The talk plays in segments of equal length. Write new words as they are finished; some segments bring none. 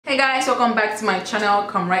Hey guys, welcome back to my channel.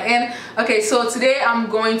 Come right in. Okay, so today I'm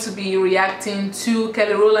going to be reacting to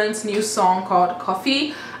Rowland's new song called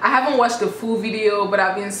Coffee. I haven't watched the full video, but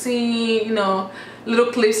I've been seeing, you know,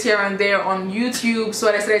 little clips here and there on YouTube, so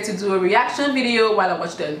I decided to do a reaction video while I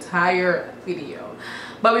watch the entire video.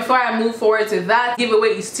 But before I move forward to that,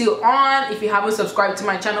 giveaway is still on. If you haven't subscribed to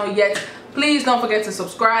my channel yet, please don't forget to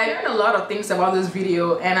subscribe. I learned a lot of things about this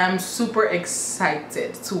video and I'm super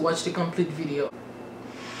excited to watch the complete video.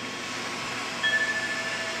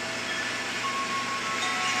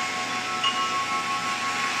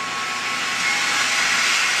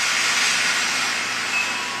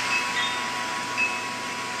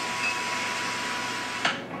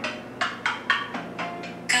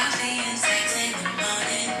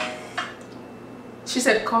 She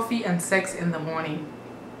said coffee and sex in the morning.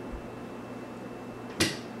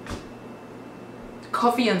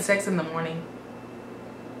 Coffee and sex in the morning.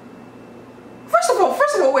 First of all,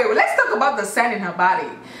 wait, let's talk about the sand in her body.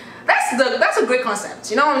 That's a great concept.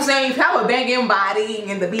 You know what I'm saying? If you have a banging body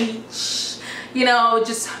in the beach, you know,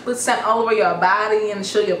 just put sand all over your body and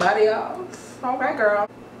show your body off. Okay, girl.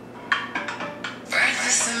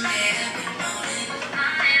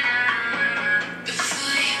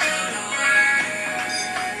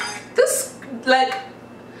 Like,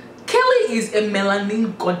 Kelly is a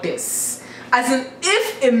melanin goddess. As in,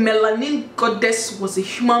 if a melanin goddess was a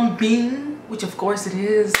human being, which of course it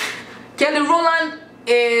is, Kelly Rowland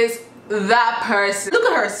is that person. Look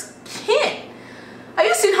at her skin. Have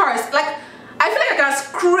you seen her? Like, I feel like I can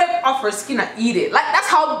scrape off her skin and eat it. Like, that's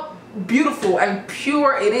how beautiful and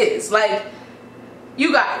pure it is. Like,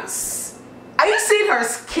 you guys, are you seeing her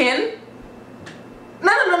skin?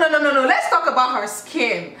 No. Let's talk about her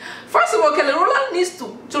skin. First of all, Kelly Rowland needs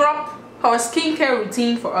to drop her skincare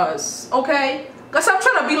routine for us, okay? Because I'm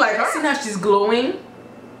trying to be like her. See how she's glowing?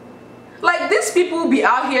 Like, these people be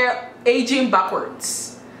out here aging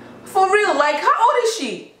backwards. For real, like, how old is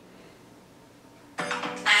she?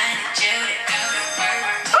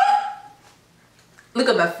 Oh! Look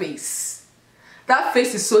at that face. That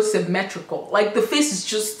face is so symmetrical. Like, the face is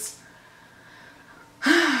just...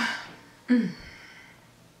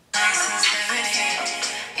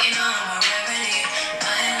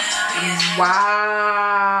 Wow,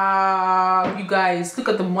 you guys, look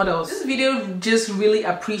at the models. This video just really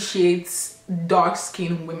appreciates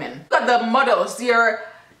dark-skinned women. Look at the models. They're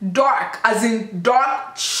dark, as in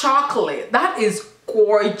dark chocolate. That is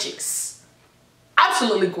gorgeous.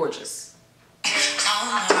 Absolutely gorgeous.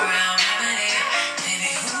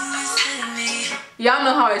 Y'all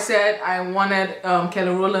know how I said I wanted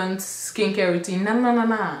Kelly Rowland's skincare routine.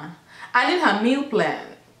 Nah. I need her meal plan.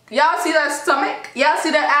 Y'all see that stomach? Y'all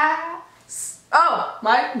see that ass? Oh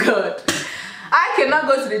my god. I cannot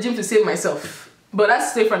go to the gym to save myself. But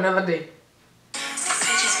that's stay for another day.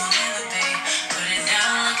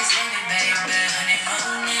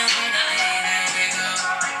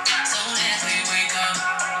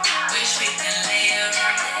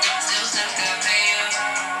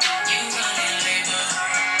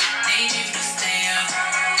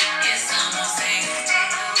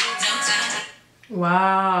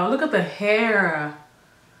 Wow, look at the hair.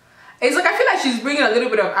 It's like, I feel like she's bringing a little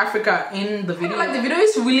bit of Africa in the video. Like, the video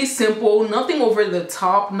is really simple, nothing over the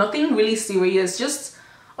top, nothing really serious, just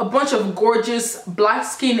a bunch of gorgeous black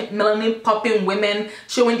skin melanin popping women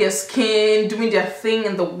showing their skin, doing their thing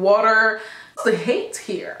in the water. What's the hate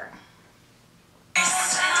here?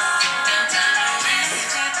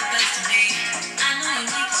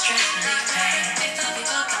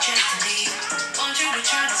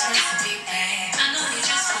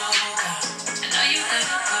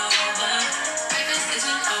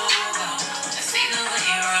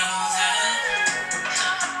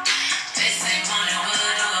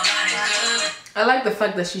 I like the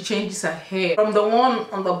fact that she changes her hair from the one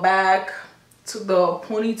on the back to the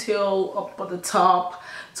ponytail up at the top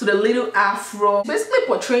to the little afro, basically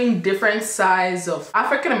portraying different sides of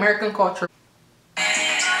African American culture.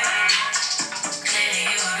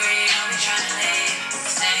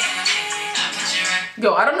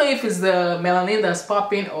 Yo, I don't know if it's the melanin that's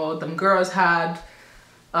popping or them girls had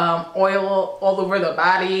oil all over the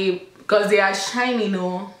body, because they are shiny,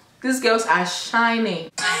 no? These girls are shining.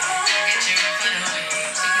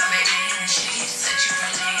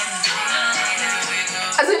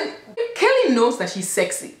 As in, Kelly knows that she's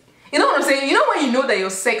sexy. You know what I'm saying? You know when you know that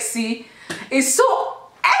you're sexy, it's so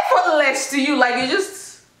effortless to you. Like, you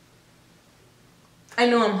just... I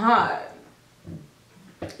know I'm hot.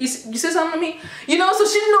 You say something to me? You know, so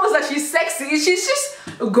she knows that she's sexy. She's just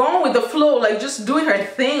going with the flow, like just doing her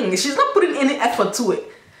thing. She's not putting any effort to it.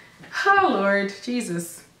 Oh, Lord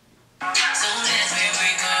Jesus. So as we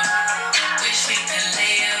wake up,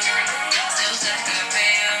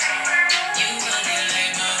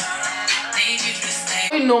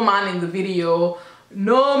 only no man in the video,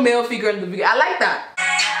 no male figure in the video. I like that.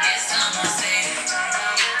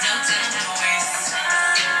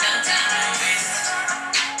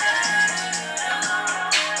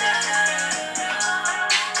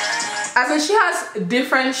 As in, she has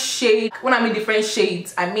different shades. When I mean different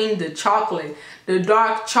shades, I mean the chocolate, the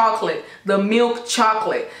dark chocolate, the milk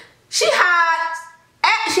chocolate. She had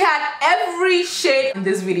every shade in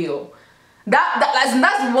this video.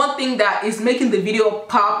 That's one thing that is making the video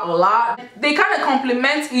pop a lot. They kind of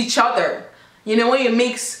complement each other. You know, when you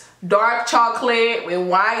mix dark chocolate with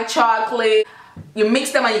white chocolate, you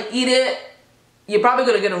mix them and you eat it, you're probably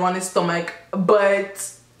gonna get a running stomach,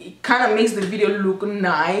 but it kind of makes the video look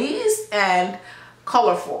nice and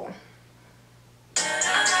colorful.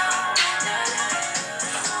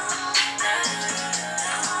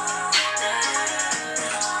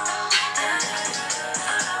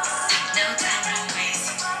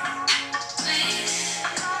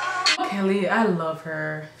 Kelly, I love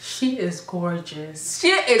her. She is gorgeous. She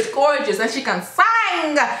is gorgeous and she can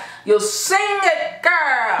sing. You sing it,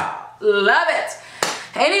 girl. Love it.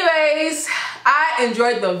 Anyways, I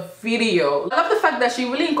enjoyed the video. I love the fact that she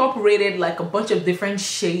really incorporated like a bunch of different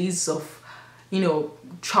shades of, you know,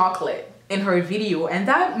 chocolate in her video, and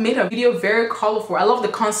that made her video very colorful. I love the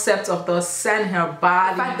concept of the sand in her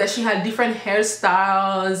body, the fact that she had different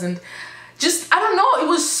hairstyles, and just, I don't know, it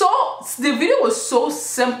was so, the video was so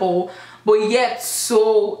simple but yet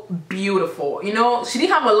so beautiful. You know, she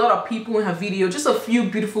didn't have a lot of people in her video, just a few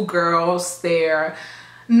beautiful girls there.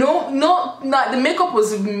 No, the makeup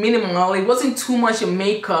was minimal. It wasn't too much of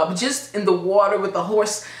makeup, just in the water with the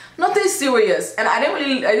horse. Nothing serious. And I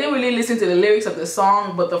didn't really listen to the lyrics of the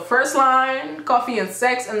song, but the first line, coffee and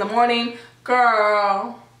sex in the morning,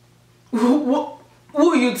 girl, who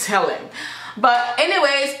are you telling? But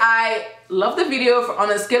anyways, I love the video.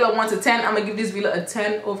 On a scale of 1 to 10, I'm gonna give this video a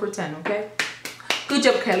 10 over 10, okay? Good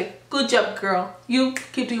job, Kelly. Good job, girl. You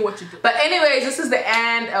keep doing what you do. But anyways, this is the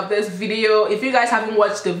end of this video. If you guys haven't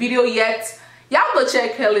watched the video yet, y'all go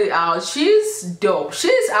check Kelly out. She's dope.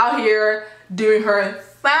 She's out here doing her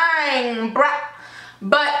thing, bruh.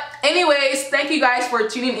 But anyways, thank you guys for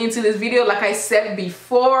tuning into this video. Like I said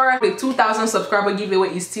before, the 2,000 subscriber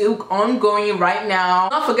giveaway is still ongoing right now.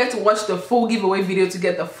 Don't forget to watch the full giveaway video to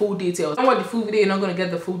get the full details. Don't watch the full video, you're not going to get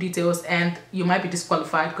the full details and you might be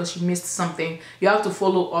disqualified because you missed something. You have to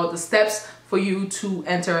follow all the steps for you to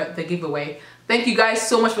enter the giveaway. Thank you guys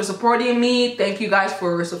so much for supporting me. Thank you guys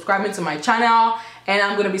for subscribing to my channel, and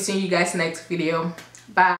I'm going to be seeing you guys next video. Bye.